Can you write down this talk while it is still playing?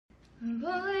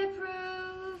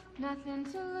Bulletproof, nothing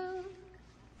to lose.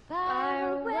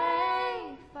 Fire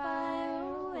away, fire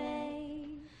away.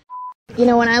 You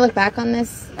know, when I look back on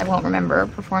this, I won't remember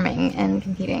performing and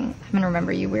competing. I'm gonna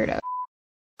remember you weirdo.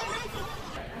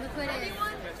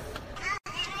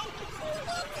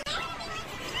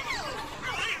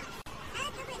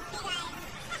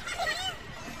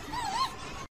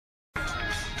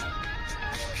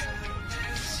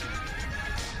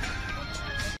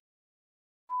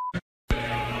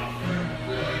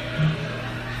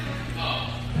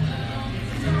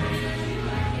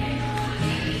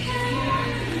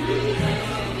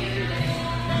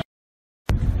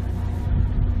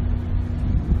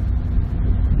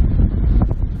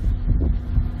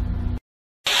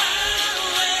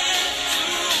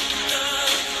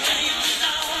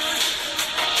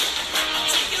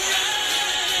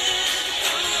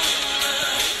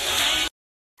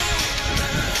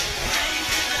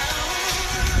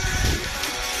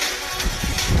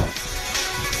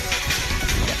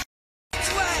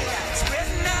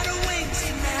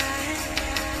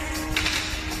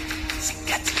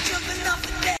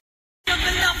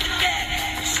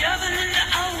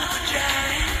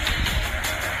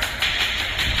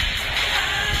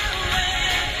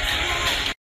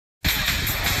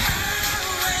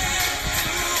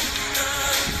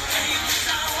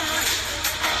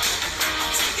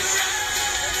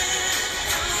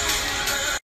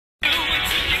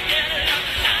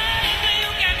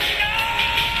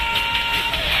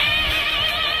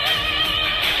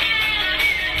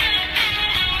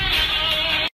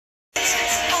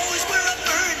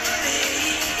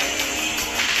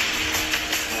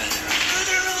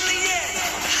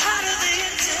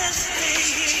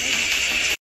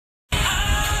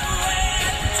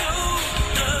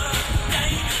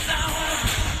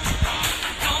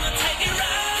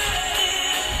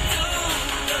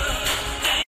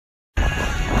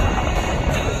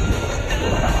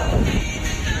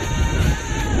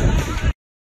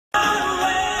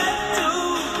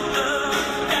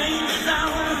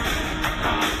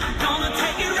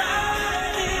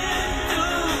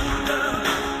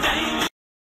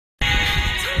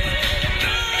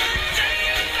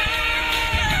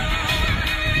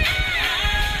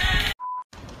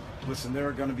 Listen, there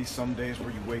are going to be some days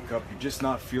where you wake up, you're just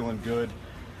not feeling good.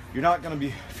 You're not going to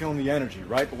be feeling the energy,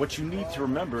 right? But what you need to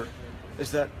remember is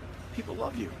that people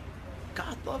love you.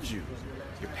 God loves you.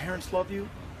 Your parents love you.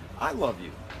 I love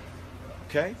you.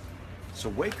 Okay? So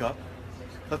wake up,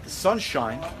 let the sun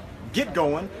shine, get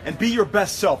going, and be your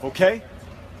best self, okay?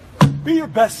 Be your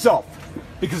best self.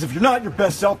 Because if you're not your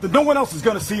best self, then no one else is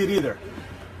going to see it either.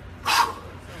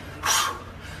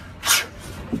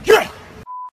 Yeah!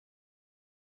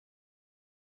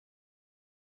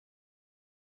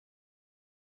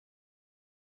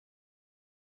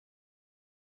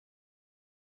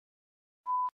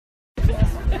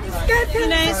 You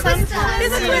know,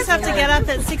 sometimes you just have to get up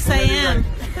at 6 a.m.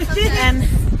 and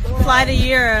fly to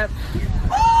Europe.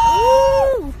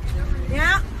 Ooh.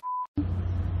 Yeah.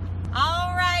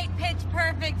 All right, Pitch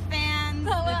Perfect fans.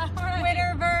 The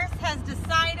Twitterverse has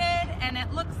decided, and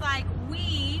it looks like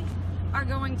we are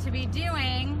going to be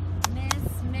doing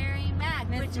Miss Mary Mac.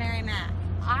 Miss Mary Mac.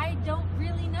 I don't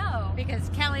really know. Because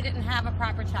Kelly didn't have a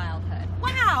proper childhood.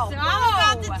 Wow. So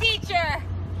I'm about to teach her.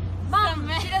 Mom,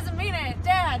 she doesn't mean it.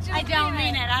 Dad, she I doesn't don't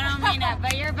mean it. I don't mean it.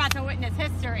 But you're about to witness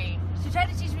history. She tried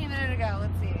to teach me a minute ago.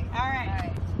 Let's see. All right. All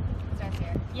right. Start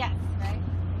here. Yes. Right?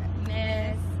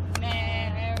 Miss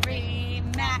Mary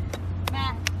Mac,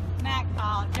 Mac,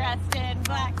 all dressed in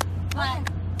black,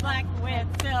 with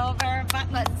silver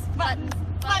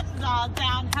buttons all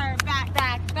down her back.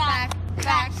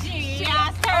 She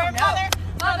asked her mother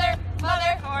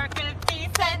for 50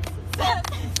 cents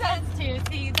to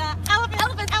see the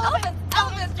elephants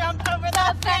jump over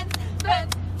the fence.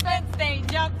 They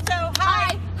jumped so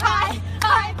high,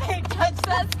 they touched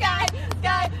the sky.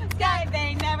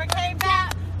 They never came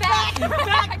back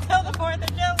till the 4th of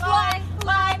July.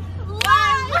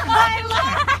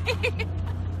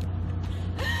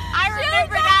 I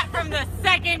remember that from the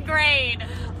 2nd grade.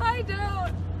 I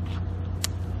don't.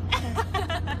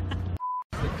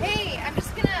 Hey, I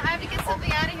have to get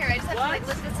something out of here. I just have to like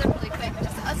lift this up really quick.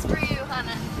 Just us for you,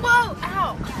 Hannah. Whoa!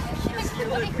 Ow! It's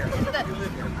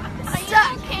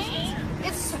stuck.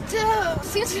 It's stuck.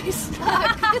 Seems to be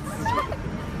stuck. It's stuck.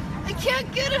 I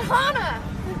can't get it, Hannah.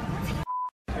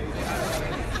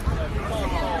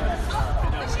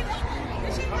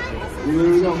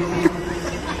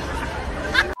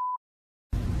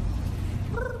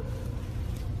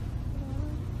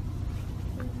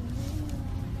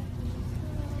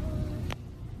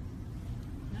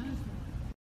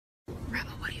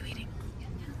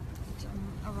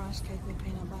 smashed cake with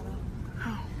peanut butter.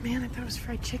 Oh man, I thought it was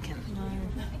fried chicken. No,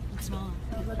 it's not.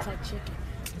 It looks like chicken.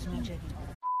 It's not chicken.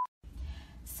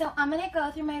 So I'm gonna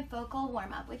go through my vocal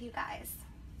warm-up with you guys.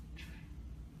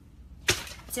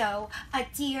 So, a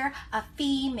deer, a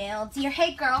female deer.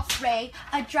 Hey girl, Ray,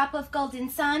 a drop of golden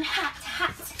sun. Hot,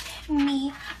 hot.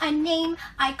 Me, a name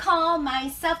I call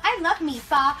myself. I love me,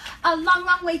 fa. A long,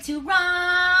 long way to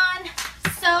run.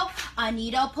 So, a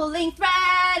needle pulling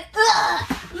thread.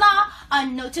 Ugh. Law, a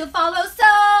note to follow. So,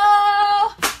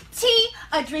 tea,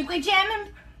 a drink with jam. And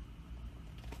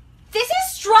this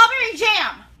is strawberry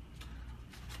jam.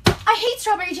 I hate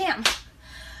strawberry jam.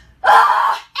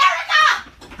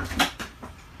 Erica!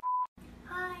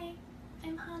 Hi,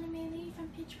 I'm Hannah Maylee from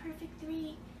Pitch Perfect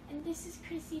 3, and this is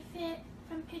Chrissie Fit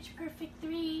from Pitch Perfect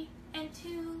 3 and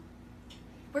 2.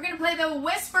 We're gonna play the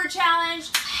Whisper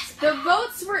Challenge. The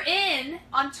votes were in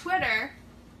on Twitter.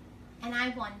 And I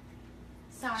won.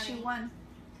 Sorry. She won.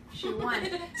 She won.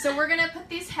 So we're gonna put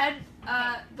these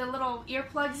the little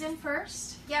earplugs in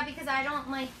first. Yeah, because I don't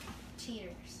like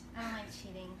cheaters. I don't like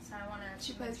cheating, so I want to...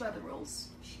 She plays by the rules.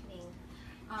 Cheating.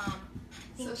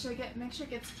 So should we make sure it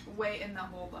gets way in the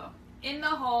hole though. In the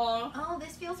hole. Oh,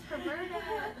 this feels perverted.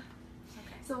 Okay.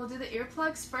 So we'll do the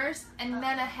earplugs first, and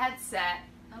then a headset.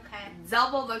 Okay.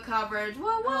 Double the coverage.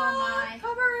 Whoa, whoa. Oh my.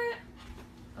 Cover it.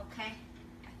 Okay.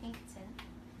 I think it's in.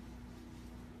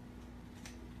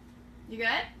 You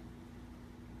good?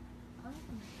 Oh.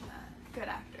 Good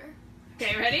actor.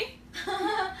 Okay, ready?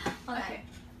 Okay.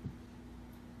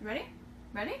 Ready?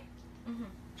 Ready? Mm-hmm.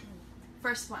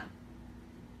 First one.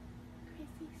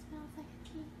 Chrissie smells like a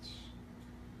peach.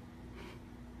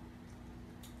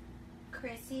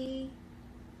 Chrissie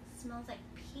smells like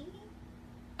pee?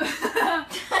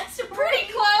 That's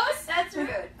pretty close. That's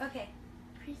rude. Okay.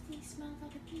 Chrissie smells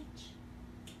like a peach.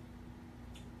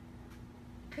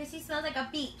 Chrissie smells like a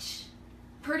beach.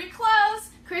 Pretty close.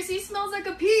 Chrissie smells like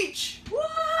a peach. What?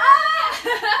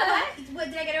 What?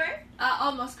 Did I get it right?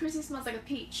 Almost. Chrissie smells like a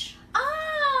peach.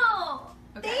 Oh!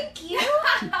 Okay. Thank you!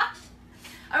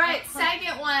 All right,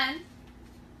 second one.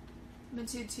 But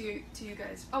to you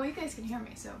guys. Oh, you guys can hear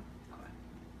me, so. All right.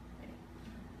 Ready?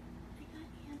 I got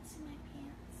ants in my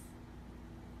pants.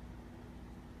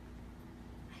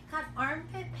 I got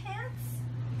armpit pants?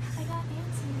 I got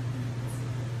ants in my pants.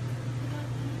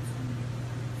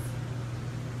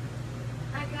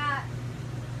 I got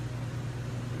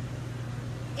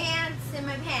ants in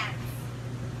my pants.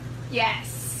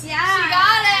 Yes. Yeah. She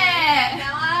got it.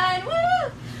 That one.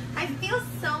 Woo! I feel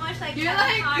so much like You're Kevin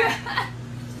like Hart.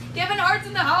 Kevin Hart's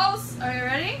in the house. Are you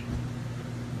ready?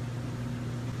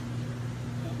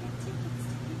 Get your tickets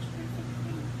to Pitch Perfect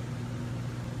 3.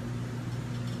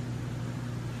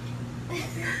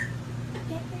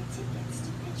 Get your tickets to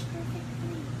Pitch Perfect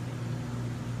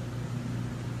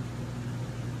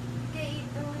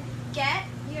 3. Get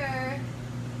your...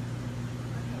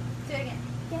 Okay, do it again.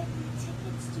 Get your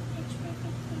tickets to Pitch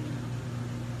Perfect 3.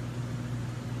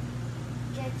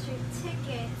 Get your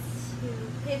tickets to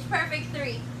Pitch Perfect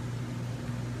 3.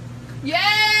 Yes!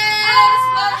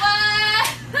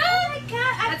 Oh my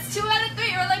god! That's 2 out of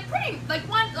 3. Or like pretty, like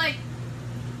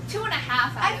 2.5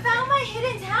 out I of 3. found my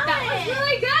hidden talent! That was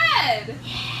really good!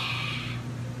 Yeah!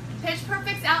 Pitch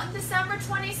Perfect's out in December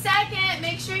 22nd.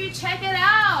 Make sure you check it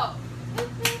out.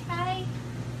 Bye.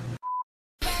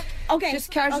 Okay. Just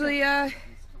casually,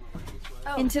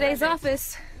 in today's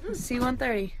office.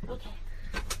 C-130. Okay.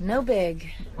 No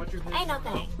big. Ain't no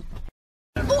thing.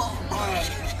 Oh,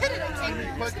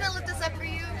 I'm just gonna lift this up for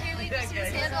you, Haley. Just use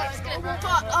handle. I'm just gonna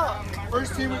pop up.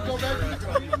 First team would go back to the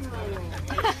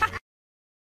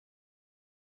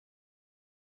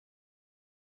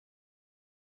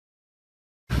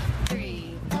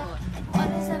Why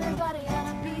does everybody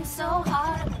gotta be so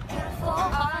hard? Beautiful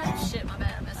heart. Shit, my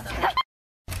bad. I messed up.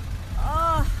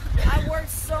 Oh, I worked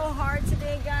so hard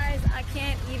today, guys. I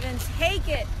can't even take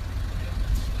it.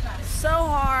 So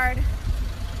hard.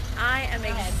 I am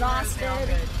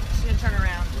exhausted. She's gonna turn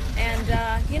around. And,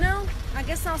 you know, I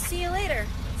guess I'll see you later.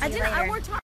 I worked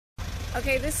hard.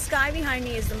 Okay, this sky behind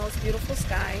me is the most beautiful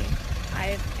sky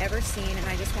I've ever seen, and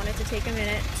I just wanted to take a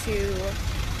minute to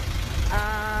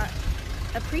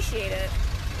appreciate it.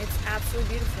 It's absolutely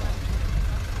beautiful.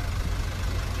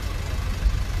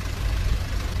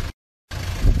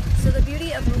 So the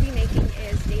beauty of movie making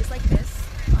is days like this,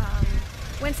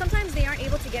 when sometimes they aren't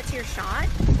able to get to your shot,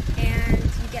 and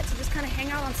you get to just kind of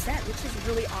hang out on set, which is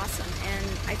really awesome. And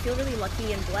I feel really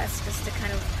lucky and blessed just to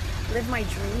kind of live my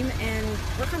dream and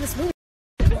work on this movie.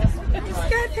 You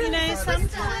know,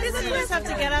 sometimes you just have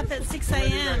to get up at 6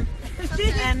 a.m.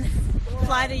 and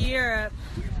fly to Europe.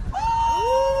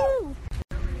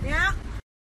 Yeah.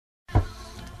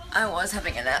 I was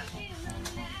having a nap.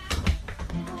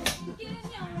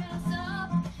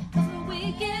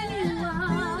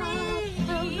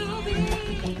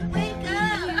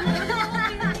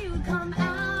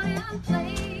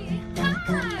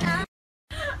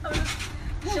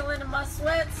 Chilling in my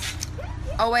sweats.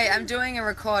 Oh wait, I'm doing a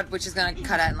record which is going to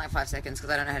cut out in like 5 seconds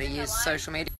because I don't know how to use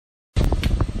social media.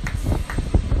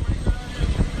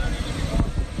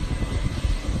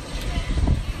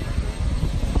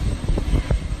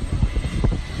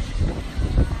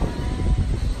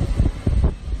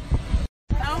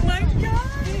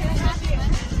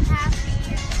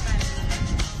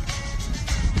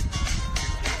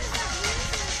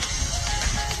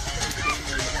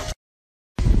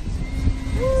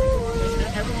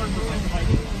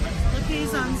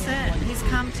 He's on set. He's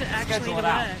come to actually to work.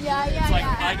 Yeah. It's like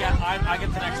I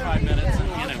get the next 5 minutes.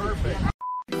 And, you know.